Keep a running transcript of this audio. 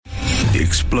The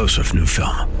explosive new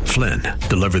film, Flynn,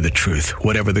 deliver the truth,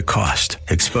 whatever the cost.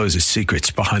 Exposes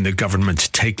secrets behind the government's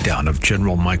takedown of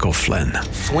General Michael Flynn.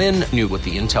 Flynn knew what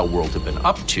the intel world had been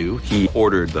up to. He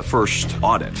ordered the first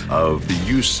audit of the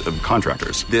use of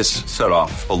contractors. This set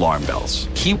off alarm bells.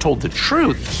 He told the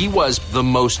truth. He was the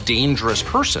most dangerous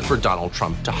person for Donald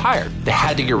Trump to hire. They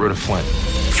had to get rid of Flynn.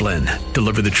 Flynn,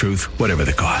 deliver the truth, whatever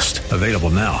the cost. Available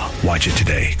now. Watch it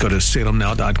today. Go to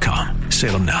salemnow.com.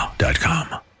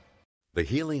 salemnow.com. The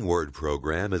Healing Word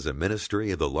program is a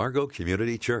ministry of the Largo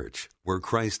Community Church, where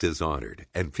Christ is honored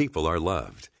and people are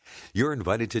loved. You're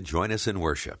invited to join us in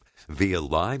worship via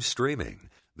live streaming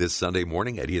this Sunday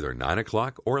morning at either 9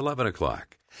 o'clock or 11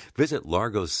 o'clock. Visit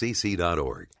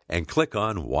largocc.org and click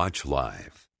on Watch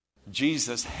Live.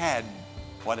 Jesus had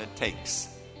what it takes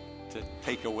to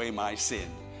take away my sin.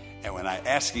 And when I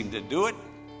asked him to do it,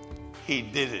 he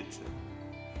did it.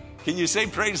 Can you say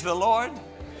praise the Lord?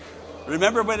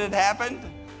 Remember when it happened?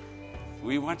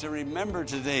 We want to remember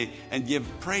today and give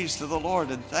praise to the Lord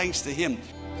and thanks to him.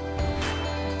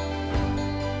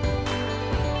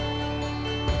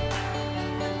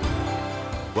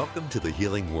 Welcome to the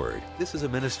Healing Word. This is a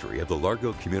ministry of the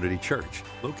Largo Community Church,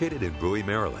 located in Bowie,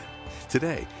 Maryland.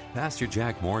 Today, Pastor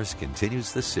Jack Morris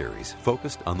continues the series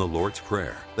focused on the Lord's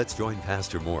Prayer. Let's join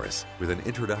Pastor Morris with an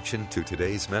introduction to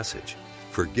today's message,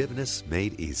 Forgiveness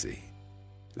Made Easy.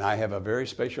 And I have a very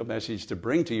special message to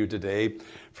bring to you today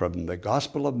from the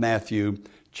Gospel of Matthew,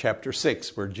 chapter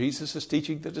 6, where Jesus is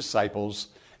teaching the disciples,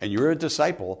 and you're a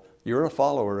disciple, you're a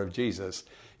follower of Jesus.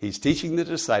 He's teaching the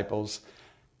disciples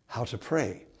how to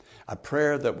pray, a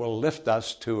prayer that will lift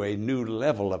us to a new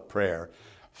level of prayer,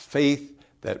 faith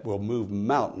that will move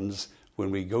mountains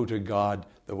when we go to God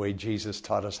the way Jesus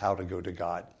taught us how to go to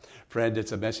God. Friend,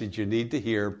 it's a message you need to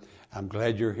hear. I'm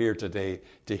glad you're here today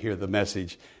to hear the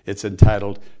message. It's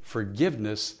entitled,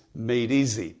 Forgiveness Made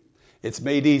Easy. It's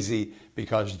made easy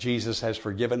because Jesus has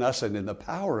forgiven us, and in the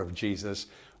power of Jesus,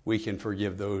 we can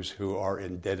forgive those who are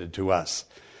indebted to us.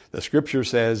 The scripture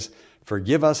says,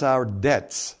 forgive us our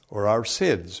debts or our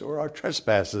sins or our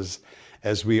trespasses,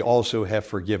 as we also have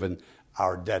forgiven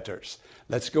our debtors.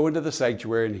 Let's go into the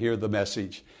sanctuary and hear the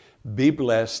message. Be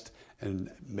blessed,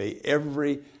 and may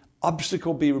every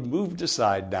obstacle be moved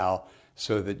aside now,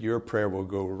 so that your prayer will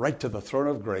go right to the throne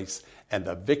of grace and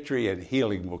the victory and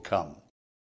healing will come.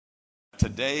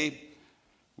 Today,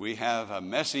 we have a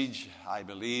message I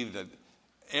believe that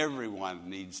everyone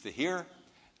needs to hear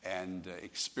and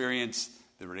experience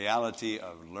the reality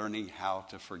of learning how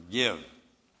to forgive.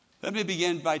 Let me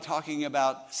begin by talking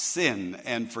about sin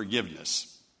and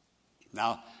forgiveness.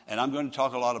 Now, and I'm going to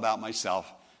talk a lot about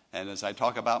myself, and as I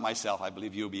talk about myself, I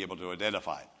believe you'll be able to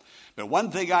identify. But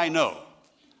one thing I know,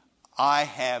 I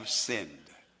have sinned.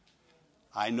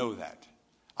 I know that.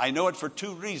 I know it for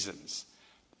two reasons.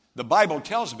 The Bible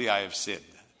tells me I have sinned.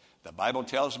 The Bible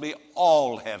tells me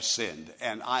all have sinned,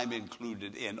 and I'm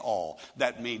included in all.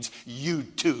 That means you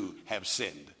too have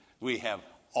sinned. We have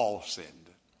all sinned.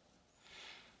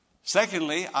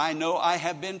 Secondly, I know I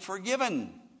have been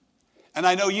forgiven. And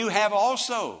I know you have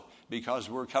also, because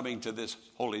we're coming to this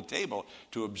holy table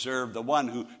to observe the one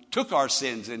who took our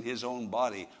sins in his own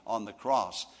body on the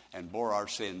cross and bore our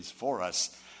sins for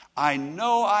us. I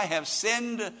know I have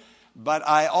sinned, but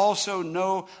I also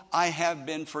know I have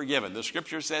been forgiven. The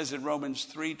scripture says in Romans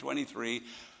 3:23,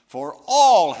 for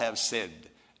all have sinned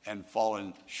and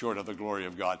fallen short of the glory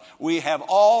of God. We have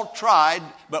all tried,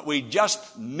 but we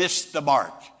just missed the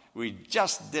mark. We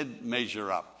just didn't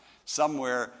measure up.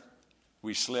 Somewhere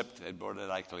we slipped, and more than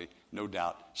likely, no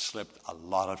doubt, slipped a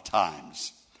lot of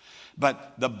times.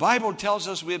 But the Bible tells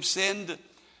us we have sinned.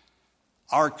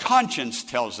 Our conscience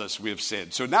tells us we have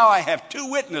sinned. So now I have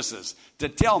two witnesses to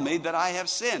tell me that I have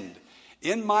sinned.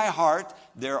 In my heart,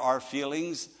 there are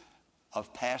feelings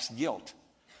of past guilt.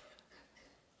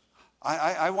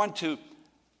 I want to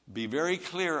be very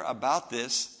clear about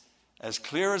this, as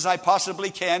clear as I possibly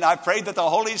can. I pray that the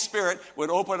Holy Spirit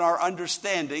would open our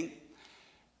understanding.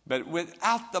 But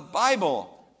without the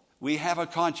Bible, we have a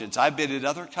conscience. I've been in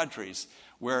other countries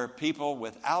where people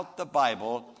without the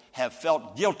Bible have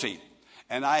felt guilty.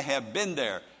 And I have been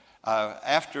there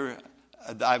after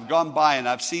I've gone by and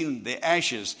I've seen the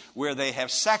ashes where they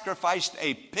have sacrificed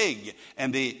a pig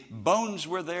and the bones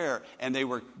were there and they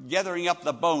were gathering up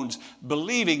the bones,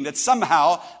 believing that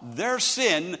somehow their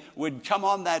sin would come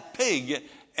on that pig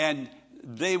and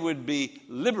they would be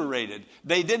liberated.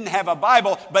 They didn't have a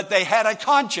Bible, but they had a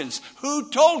conscience.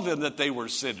 Who told them that they were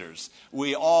sinners?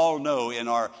 We all know in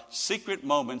our secret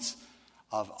moments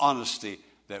of honesty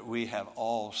that we have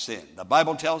all sinned. The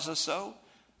Bible tells us so.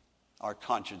 Our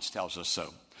conscience tells us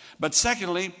so. But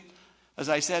secondly, As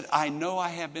I said, I know I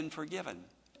have been forgiven,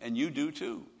 and you do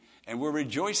too. And we're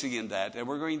rejoicing in that, and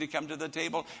we're going to come to the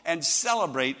table and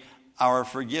celebrate our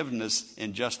forgiveness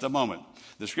in just a moment.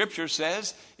 The scripture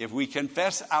says, if we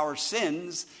confess our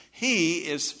sins, he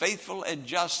is faithful and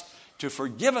just to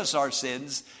forgive us our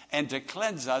sins and to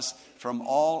cleanse us from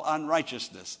all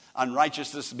unrighteousness.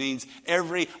 Unrighteousness means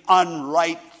every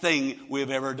unright thing we've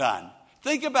ever done.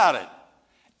 Think about it.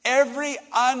 Every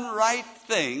unright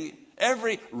thing,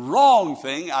 every wrong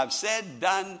thing I've said,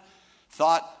 done,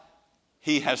 thought,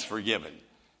 he has forgiven.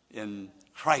 In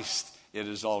Christ, it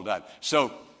is all done.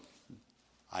 So,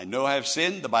 I know I have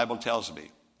sinned, the Bible tells me.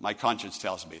 My conscience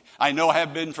tells me. I know I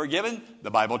have been forgiven,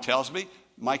 the Bible tells me.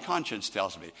 My conscience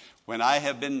tells me. When I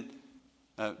have been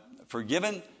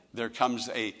forgiven, there comes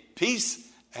a peace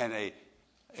and a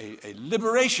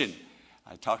liberation.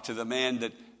 I talked to the man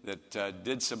that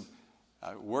did some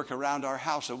work around our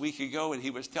house a week ago, and he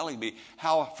was telling me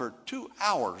how for 2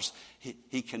 hours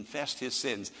he confessed his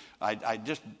sins. I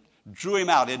just drew him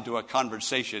out into a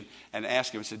conversation and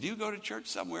asked him, I said, do you go to church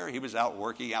somewhere? He was out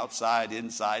working outside,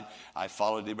 inside. I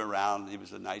followed him around. He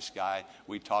was a nice guy.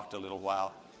 We talked a little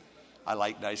while. I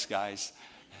like nice guys.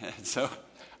 And so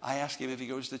I asked him if he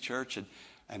goes to church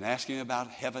and asked him about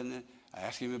heaven. I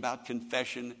asked him about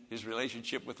confession, his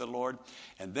relationship with the Lord.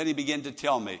 And then he began to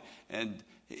tell me. And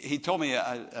he told me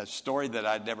a story that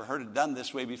I'd never heard it done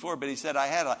this way before, but he said, I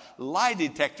had a lie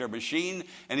detector machine,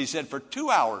 and he said, for 2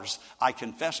 hours, I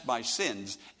confessed my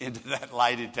sins into that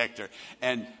lie detector.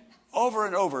 And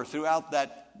over throughout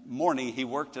that morning he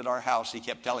worked at our house, he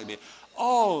kept telling me,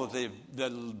 oh, the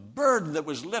burden that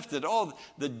was lifted, oh,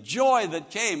 the joy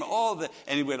that came, and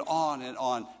he went on and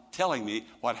on telling me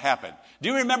what happened. Do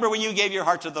you remember when you gave your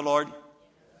heart to the Lord?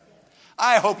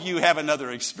 I hope you have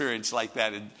another experience like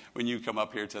that when you come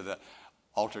up here to the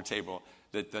altar table,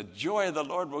 that the joy of the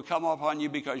Lord will come upon you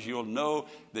because you'll know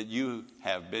that you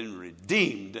have been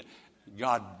redeemed.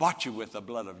 God bought you with the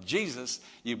blood of Jesus.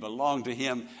 You belong to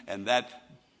him, and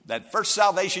that first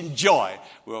salvation joy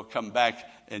will come back,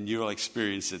 and you'll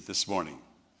experience it this morning.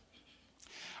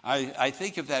 I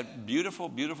think of that beautiful,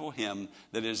 beautiful hymn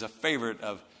that is a favorite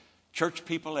of church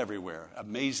people everywhere,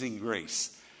 Amazing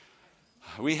Grace.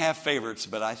 We have favorites,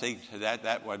 but I think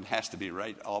that one has to be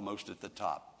right almost at the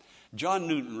top. John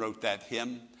Newton wrote that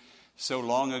hymn so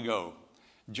long ago.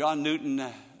 John Newton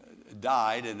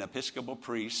died, an Episcopal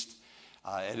priest,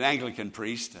 an Anglican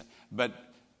priest, but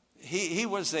he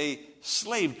was a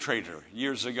slave trader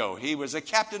years ago. He was a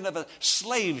captain of a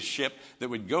slave ship that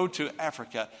would go to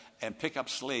Africa and pick up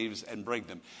slaves and bring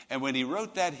them. And when he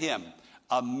wrote that hymn,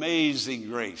 Amazing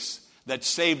Grace, that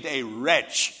saved a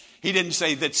wretch. He didn't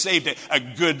say that saved a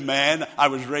good man. I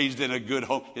was raised in a good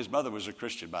home. His mother was a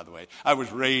Christian, by the way. I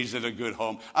was raised in a good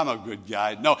home. I'm a good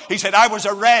guy. No, he said, I was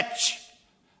a wretch.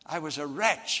 I was a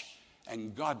wretch.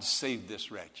 And God saved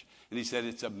this wretch. And he said,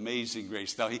 it's amazing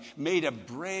grace. Now, he made a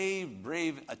brave,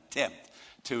 brave attempt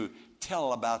to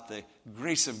tell about the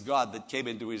grace of God that came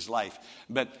into his life.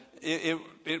 But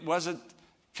it wasn't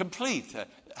complete.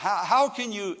 How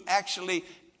can you actually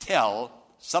tell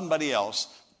somebody else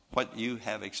what you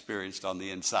have experienced on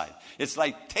the inside? It's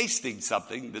like tasting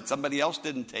something that somebody else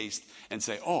didn't taste and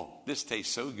say, oh, this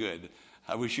tastes so good.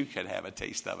 I wish you could have a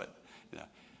taste of it. You know,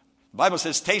 the Bible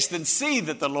says, taste and see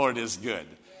that the Lord is good.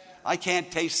 I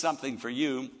can't taste something for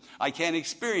you. I can't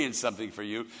experience something for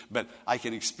you, but I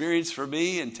can experience for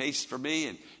me and taste for me,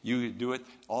 and you do it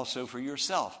also for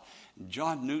yourself.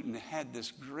 John Newton had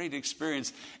this great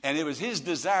experience, and it was his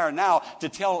desire now to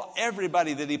tell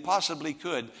everybody that he possibly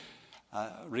could,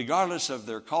 regardless of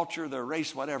their culture, their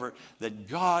race, whatever, that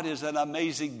God is an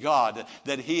amazing God,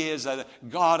 that he is a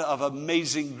God of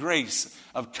amazing grace,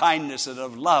 of kindness, and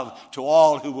of love to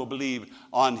all who will believe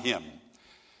on him.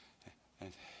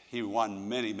 And he won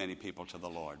many, many people to the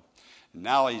Lord.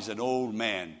 Now he's an old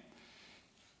man,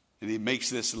 and he makes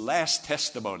this last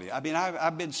testimony. I mean,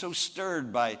 I've been so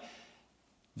stirred by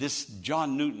this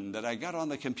John Newton that I got on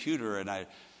the computer and I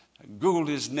Googled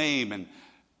his name and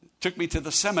took me to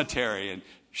the cemetery and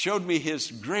showed me his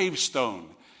gravestone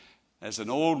as an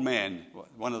old man.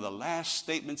 One of the last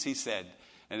statements he said,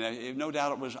 and no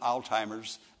doubt it was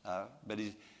Alzheimer's, but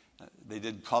they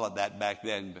didn't call it that back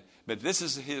then. But this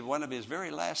is one of his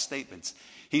very last statements.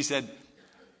 He said,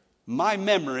 my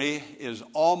memory is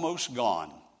almost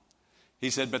gone. He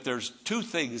said, but there's two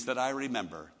things that I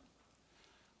remember.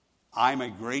 I'm a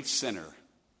great sinner.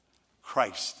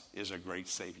 Christ is a great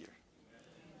Savior.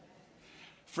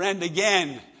 Friend,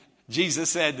 again, Jesus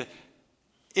said,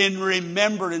 in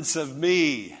remembrance of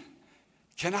me.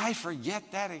 Can I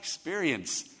forget that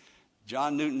experience?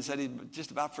 John Newton said he just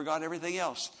about forgot everything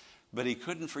else. But he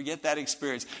couldn't forget that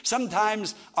experience.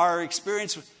 Sometimes our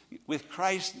experience with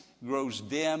Christ grows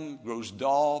dim, grows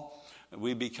dull.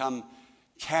 We become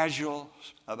casual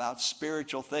about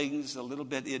spiritual things, a little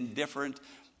bit indifferent.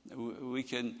 We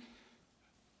can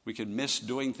miss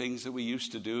doing things that we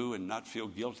used to do and not feel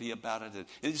guilty about it.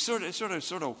 It sort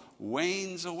of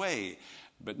wanes away.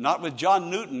 But not with John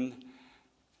Newton.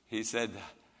 He said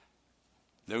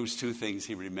those two things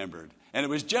he remembered. And it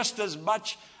was just as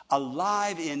much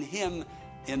alive in him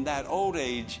in that old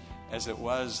age as it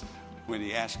was when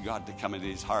he asked God to come into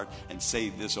his heart and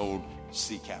save this old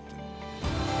sea captain.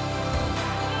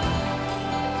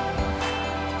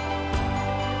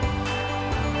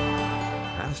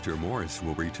 Pastor Morris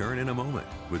will return in a moment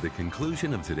with the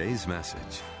conclusion of today's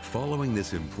message, following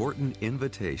this important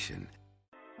invitation.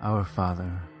 Our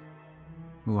Father,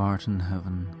 who art in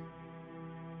heaven,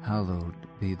 hallowed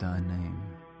be thy name.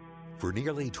 For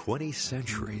nearly 20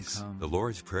 centuries, the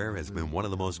Lord's Prayer has been one of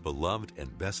the most beloved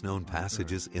and best-known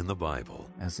passages in the Bible.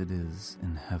 As it is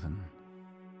in heaven.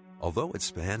 Although it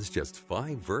spans just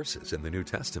 5 verses in the New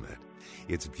Testament,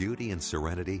 its beauty and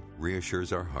serenity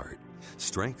reassures our heart,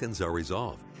 strengthens our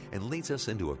resolve, and leads us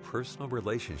into a personal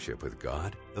relationship with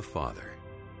God the Father.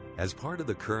 As part of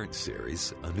the current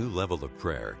series, A New Level of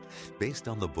Prayer, based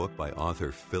on the book by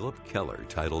author Philip Keller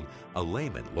titled A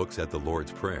Layman Looks at the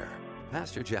Lord's Prayer,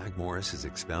 Pastor Jack Morris is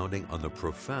expounding on the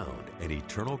profound and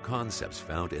eternal concepts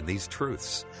found in these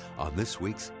truths on this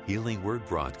week's Healing Word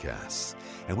broadcasts.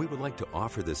 And we would like to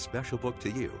offer this special book to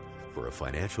you for a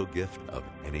financial gift of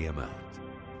any amount.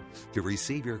 To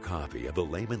receive your copy of The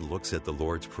Layman Looks at the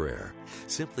Lord's Prayer,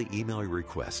 simply email your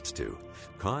requests to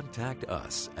contact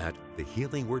us at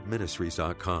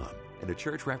thehealingwordministries.com, and a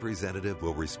church representative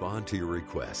will respond to your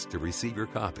request to receive your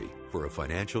copy for a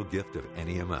financial gift of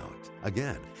any amount.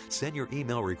 Again, send your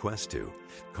email request to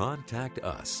contact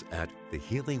us at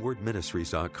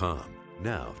thehealingwordministries.com.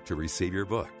 Now, to receive your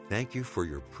book. Thank you for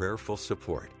your prayerful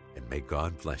support, and may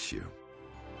God bless you.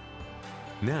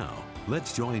 Now,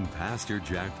 let's join Pastor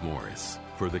Jack Morris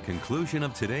for the conclusion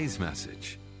of today's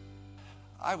message.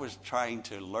 I was trying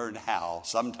to learn how,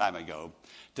 some time ago,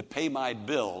 to pay my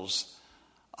bills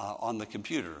on the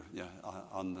computer,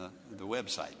 on the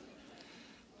website.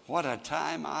 What a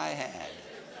time I had.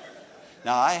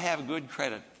 Now, I have good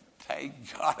credit.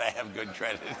 Thank God I have good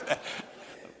credit.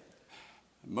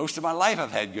 Most of my life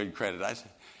I've had good credit.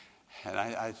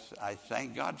 I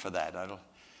thank God for that.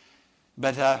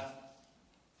 But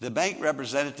the bank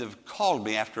representative called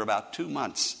me after about 2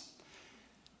 months.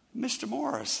 Mr.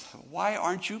 Morris, why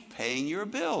aren't you paying your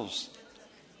bills?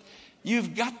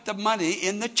 You've got the money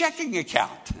in the checking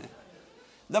account.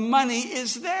 The money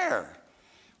is there.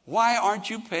 Why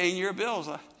aren't you paying your bills?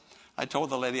 I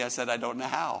told the lady, I said, I don't know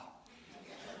how.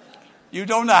 You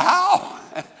don't know how?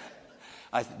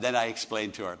 Then I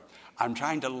explained to her, I'm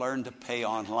trying to learn to pay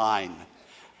online.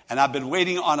 And I've been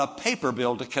waiting on a paper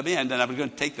bill to come in, and I was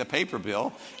going to take the paper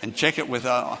bill and check it with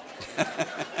a...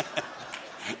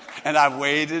 And I've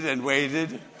waited and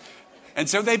waited. And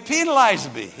so they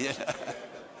penalized me.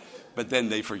 But then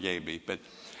they forgave me. But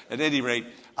at any rate,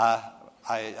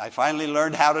 I finally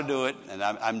learned how to do it, and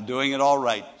I'm doing it all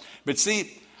right. But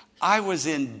see, I was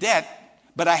in debt,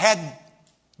 but I had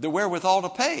the wherewithal to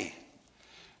pay.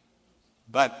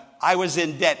 But I was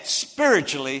in debt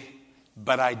spiritually,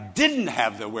 but I didn't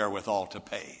have the wherewithal to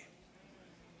pay.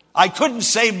 I couldn't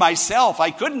save myself. I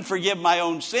couldn't forgive my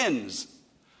own sins.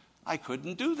 I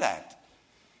couldn't do that.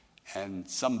 And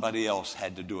somebody else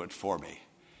had to do it for me.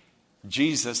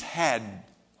 Jesus had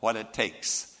what it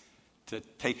takes to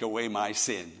take away my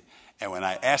sin. And when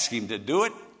I asked him to do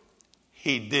it,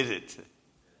 he did it.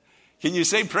 Can you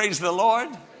say praise the Lord?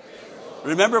 Praise the Lord.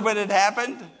 Remember when it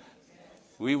happened?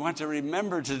 We want to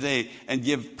remember today and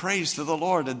give praise to the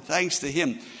Lord and thanks to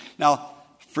him. Now,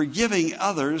 forgiving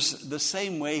others the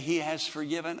same way he has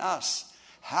forgiven us.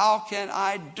 How can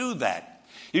I do that?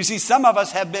 You see, some of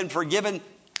us have been forgiven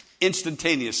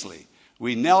instantaneously.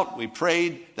 We knelt, we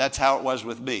prayed. That's how it was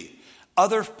with me.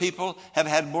 Other people have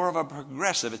had more of a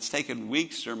progressive. It's taken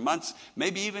weeks or months,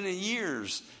 maybe even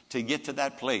years to get to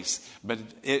that place. But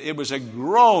it was a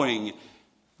growing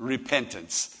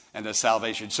repentance and a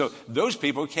salvation. So those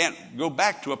people can't go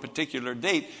back to a particular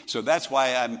date. So that's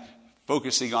why I'm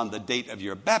focusing on the date of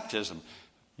your baptism.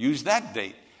 Use that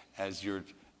date as your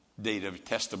date of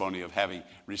testimony of having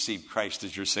received Christ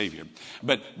as your Savior.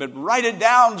 But write it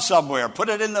down somewhere. Put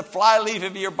it in the flyleaf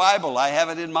of your Bible. I have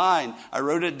it in mine. I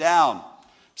wrote it down.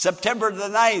 September the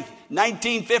 9th,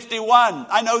 1951.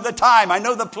 I know the time. I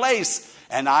know the place.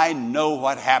 And I know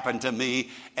what happened to me.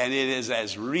 And it is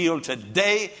as real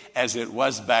today as it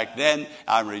was back then.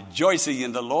 I'm rejoicing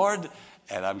in the Lord.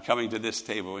 And I'm coming to this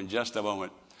table in just a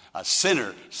moment. A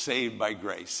sinner saved by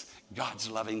grace. God's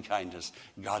loving kindness,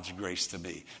 God's grace to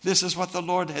me. This is what the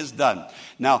Lord has done.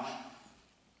 Now,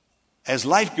 as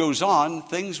life goes on,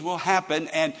 things will happen,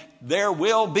 and there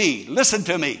will be, listen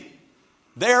to me,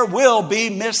 there will be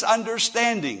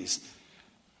misunderstandings.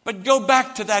 But go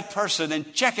back to that person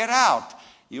and check it out.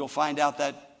 You'll find out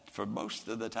that for most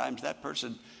of the times that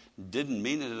person didn't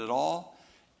mean it at all.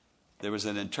 There was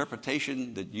an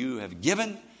interpretation that you have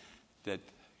given that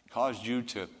caused you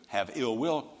to have ill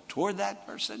will toward that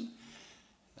person.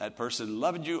 That person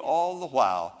loved you all the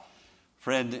while.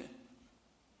 Friend,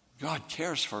 God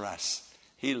cares for us.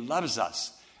 He loves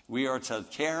us. We are to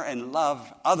care and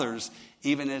love others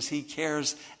even as He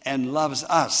cares and loves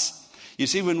us. You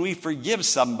see, when we forgive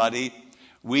somebody,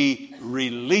 we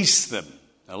release them.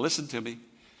 Now listen to me.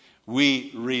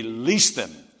 We release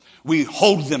them. We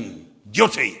hold them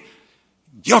guilty.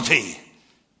 Guilty.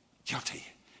 Guilty.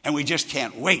 And we just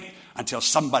can't wait until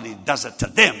somebody does it to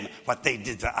them what they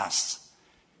did to us.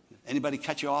 Anybody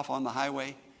cut you off on the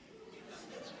highway?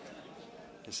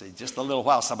 You say, just a little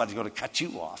while, somebody's going to cut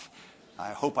you off. I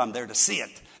hope I'm there to see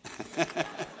it.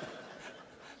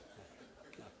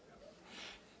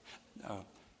 No.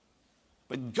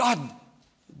 But God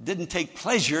didn't take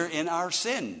pleasure in our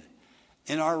sin,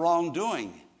 in our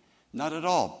wrongdoing. Not at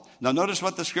all. Now notice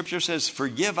what the scripture says.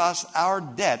 Forgive us our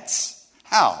debts.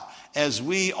 How? As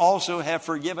we also have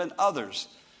forgiven others.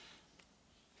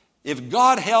 If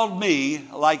God held me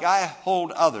like I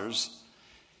hold others,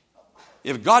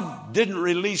 if God didn't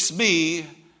release me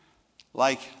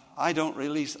like I don't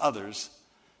release others,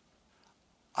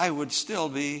 I would still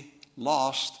be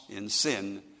lost in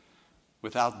sin,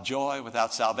 without joy,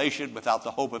 without salvation, without the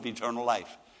hope of eternal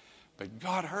life. But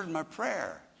God heard my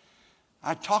prayer.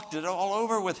 I talked it all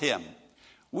over with Him.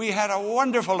 We had a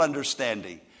wonderful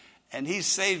understanding. And He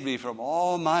saved me from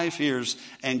all my fears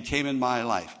and came in my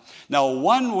life. Now,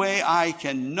 one way I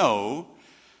can know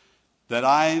that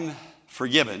I'm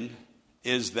forgiven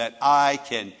is that I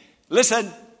can, listen,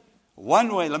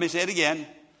 one way, let me say it again.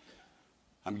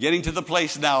 I'm getting to the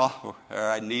place now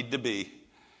where I need to be.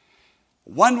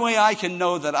 One way I can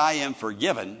know that I am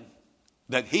forgiven,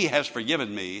 that He has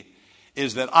forgiven me,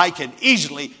 is that I can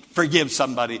easily forgive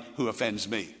somebody who offends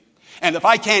me. And if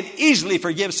I can't easily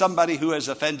forgive somebody who has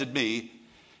offended me,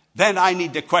 then I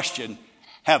need to question,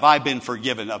 have I been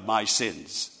forgiven of my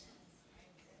sins?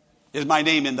 Is my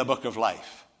name in the book of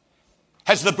life?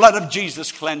 Has the blood of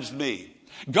Jesus cleansed me?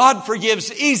 God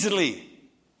forgives easily.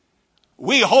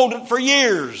 We hold it for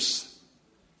years.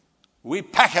 We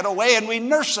pack it away and we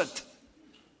nurse it.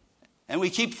 And we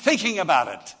keep thinking about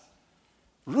it,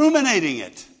 ruminating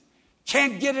it.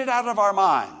 Can't get it out of our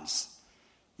minds.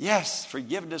 Yes,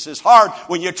 forgiveness is hard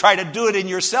when you try to do it in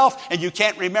yourself and you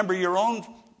can't remember your own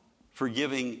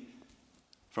forgiving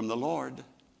from the Lord.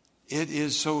 It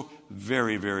is so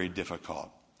very, very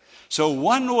difficult. So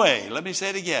one way, let me say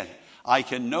it again, I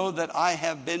can know that I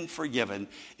have been forgiven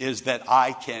is that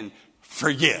I can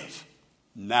forgive.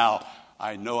 Now,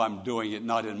 I know I'm doing it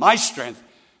not in my strength,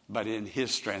 but in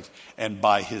His strength and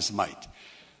by His might.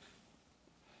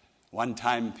 One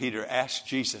time Peter asked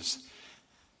Jesus,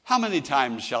 how many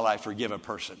times shall I forgive a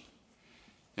person?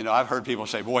 You know, I've heard people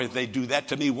say, boy, if they do that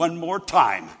to me one more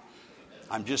time,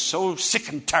 I'm just so sick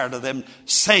and tired of them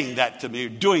saying that to me,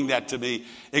 doing that to me,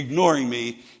 ignoring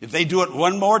me. If they do it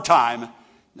one more time,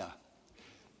 no.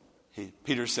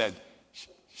 Peter said,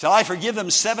 shall I forgive them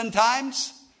 7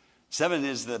 times? 7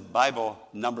 is the Bible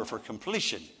number for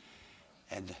completion.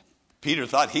 And Peter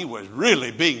thought he was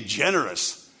really being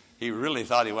generous. He really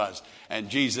thought he was. And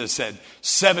Jesus said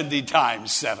 70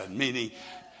 times 7, meaning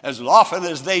as often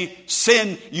as they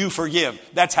sin, you forgive.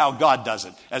 That's how God does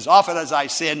it. As often as I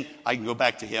sin, I can go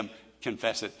back to Him,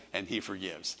 confess it, and He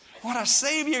forgives. What a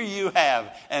Savior you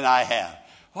have and I have.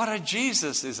 What a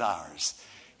Jesus is ours.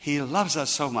 He loves us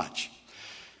so much.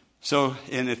 So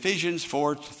in Ephesians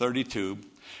 4:32,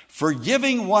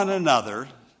 forgiving one another,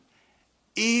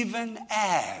 even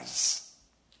as.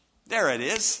 There it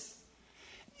is.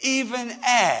 Even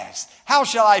as. How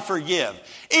shall I forgive?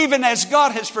 Even as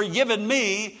God has forgiven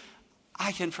me,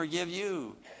 I can forgive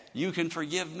you. You can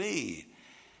forgive me.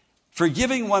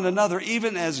 Forgiving one another,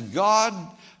 even as God,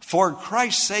 for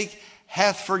Christ's sake,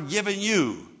 hath forgiven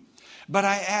you. But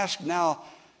I ask now,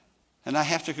 and I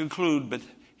have to conclude, but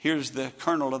here's the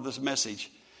kernel of this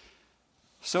message.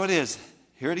 So it is.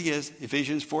 Here it is,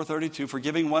 Ephesians 4:32,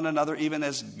 forgiving one another even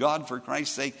as God for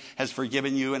Christ's sake has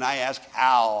forgiven you. And I ask,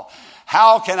 how?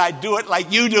 How can I do it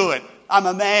like you do it? I'm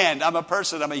a man, I'm a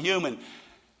person, I'm a human.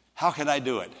 How can I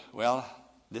do it? Well,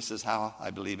 this is how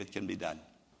I believe it can be done.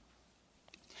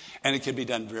 And it can be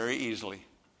done very easily,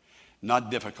 not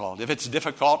difficult. If it's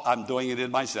difficult, I'm doing it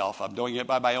in myself. I'm doing it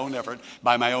by my own effort,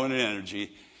 by my own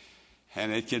energy.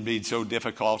 And it can be so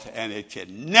difficult, and it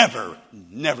can never,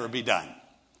 never be done.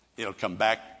 It'll come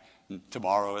back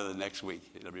tomorrow or the next week.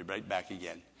 It'll be right back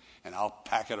again. And I'll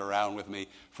pack it around with me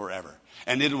forever.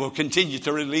 And it will continue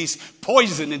to release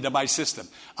poison into my system.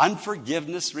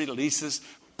 Unforgiveness releases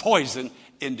poison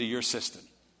into your system.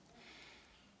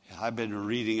 I've been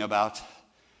reading about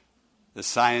the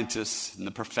scientists and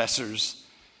the professors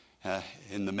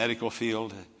in the medical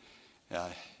field,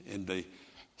 in the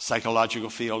psychological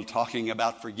field, talking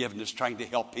about forgiveness, trying to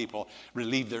help people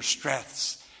relieve their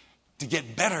stress, to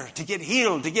get better, to get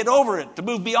healed, to get over it, to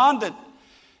move beyond it.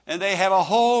 And they have a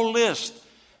whole list.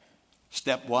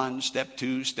 Step 1, step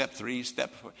 2, step 3,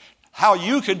 step 4. How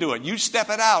you can do it. You step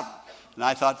it out. And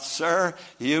I thought, sir,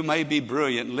 you may be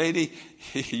brilliant. Lady,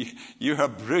 you're a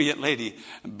brilliant lady.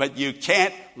 But you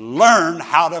can't learn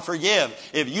how to forgive.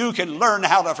 If you can learn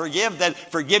how to forgive, then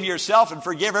forgive yourself and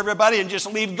forgive everybody and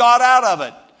just leave God out of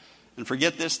it. And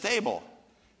forget this table.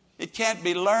 It can't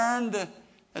be learned.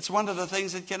 That's one of the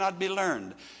things that cannot be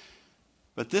learned.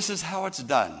 But this is how it's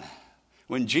done.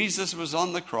 When Jesus was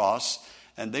on the cross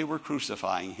and they were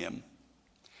crucifying him,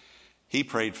 he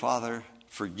prayed, Father,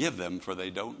 forgive them, for they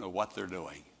don't know what they're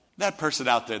doing. That person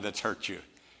out there that's hurt you,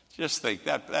 just think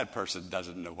that person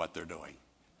doesn't know what they're doing.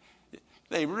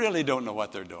 They really don't know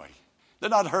what they're doing. They're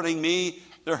not hurting me,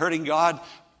 they're hurting God,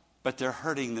 but they're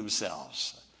hurting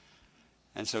themselves.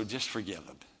 And so just forgive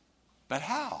them. But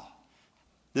how?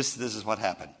 This is what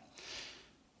happened.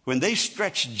 When they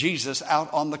stretched Jesus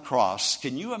out on the cross,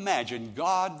 can you imagine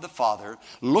God the Father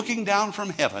looking down from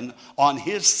heaven on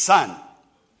his Son?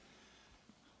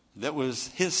 That was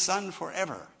his Son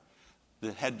forever,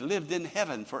 that had lived in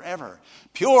heaven forever.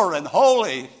 Pure and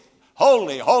holy,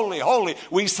 holy, holy, holy.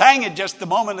 We sang it just a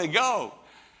moment ago.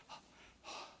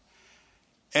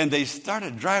 And they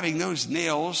started driving those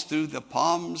nails through the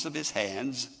palms of his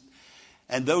hands.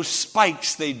 And those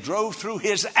spikes, they drove through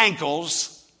his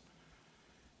ankles.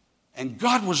 And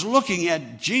God was looking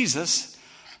at Jesus,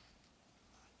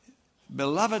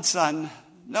 beloved Son.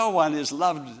 No one is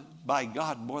loved by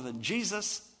God more than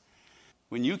Jesus.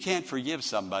 When you can't forgive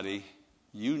somebody,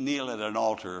 you kneel at an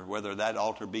altar, whether that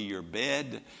altar be your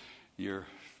bed, your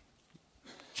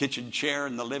kitchen chair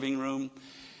in the living room.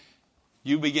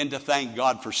 You begin to thank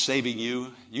God for saving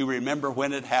you. You remember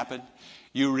when it happened.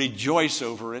 You rejoice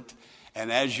over it.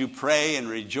 And as you pray and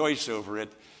rejoice over it,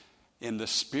 in the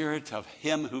spirit of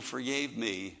him who forgave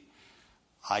me,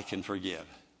 I can forgive.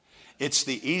 It's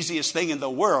the easiest thing in the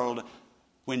world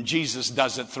when Jesus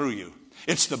does it through you.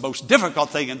 It's the most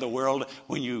difficult thing in the world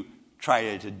when you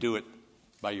try to do it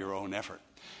by your own effort.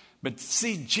 But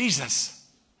see Jesus.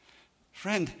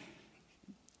 Friend,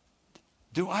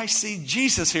 do I see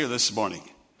Jesus here this morning?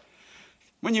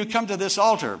 When you come to this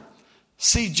altar,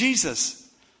 see Jesus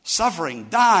suffering,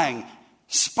 dying,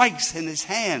 spikes in his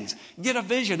hands. Get a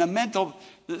vision, a mental,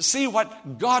 see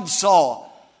what God saw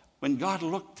when God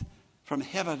looked from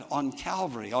heaven on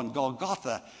Calvary, on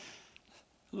Golgotha.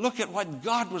 Look at what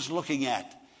God was looking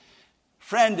at.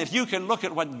 Friend, if you can look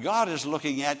at what God is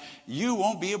looking at, you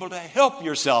won't be able to help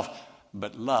yourself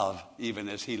but love even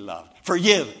as he loved.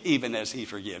 Forgive even as he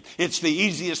forgave. It's the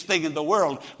easiest thing in the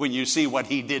world when you see what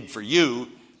he did for you.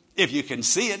 If you can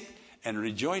see it and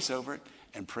rejoice over it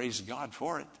and praise God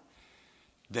for it,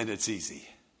 then it's easy.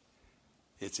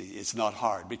 It's not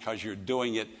hard because you're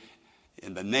doing it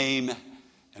in the name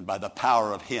and by the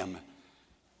power of him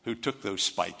who took those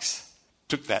spikes,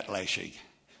 took that lashing.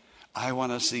 I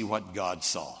want to see what God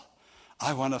saw.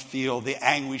 I want to feel the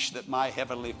anguish that my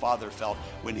heavenly Father felt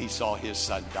when he saw his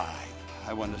Son die.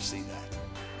 I want to see that.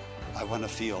 I want to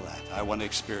feel that. I want to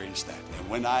experience that. And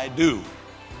when I do,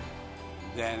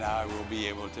 then I will be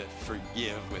able to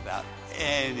forgive without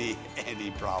any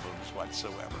problems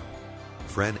whatsoever.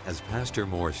 Friend, as Pastor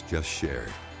Morris just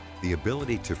shared, the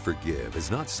ability to forgive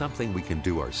is not something we can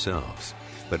do ourselves,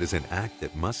 but is an act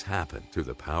that must happen through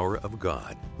the power of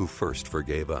God who first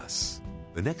forgave us.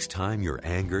 The next time you're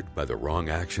angered by the wrong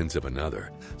actions of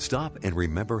another, stop and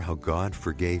remember how God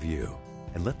forgave you,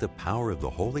 and let the power of the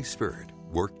Holy Spirit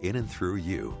work in and through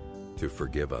you to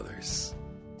forgive others.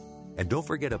 And don't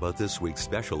forget about this week's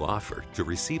special offer to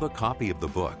receive a copy of the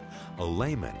book, A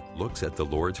Layman Looks at the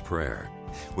Lord's Prayer,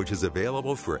 which is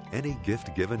available for any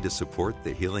gift given to support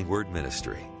the Healing Word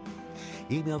Ministry.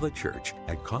 Email the church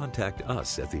at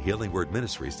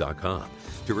contactus@thehealingwordministries.com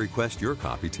to request your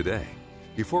copy today.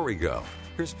 Before we go,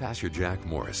 here's Pastor Jack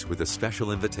Morris with a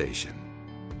special invitation.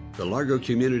 The Largo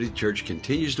Community Church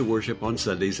continues to worship on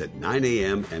Sundays at 9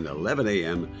 a.m. and 11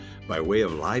 a.m. by way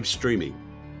of live streaming.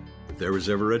 there was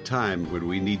ever a time when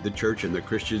we need the church and the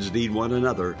Christians need one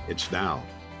another, it's now.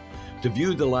 To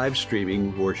view the live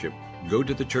streaming worship, go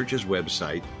to the church's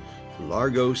website,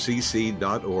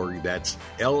 largocc.org. That's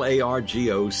largocc.org.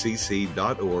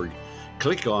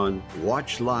 Click on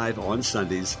Watch Live on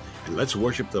Sundays, and let's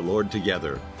worship the Lord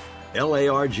together.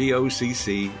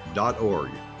 largocc.org.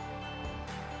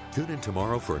 Tune in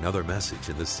tomorrow for another message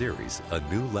in the series, A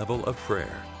New Level of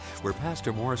Prayer, where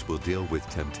Pastor Morris will deal with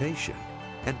temptation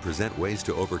and present ways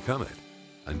to overcome it.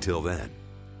 Until then,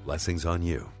 blessings on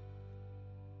you.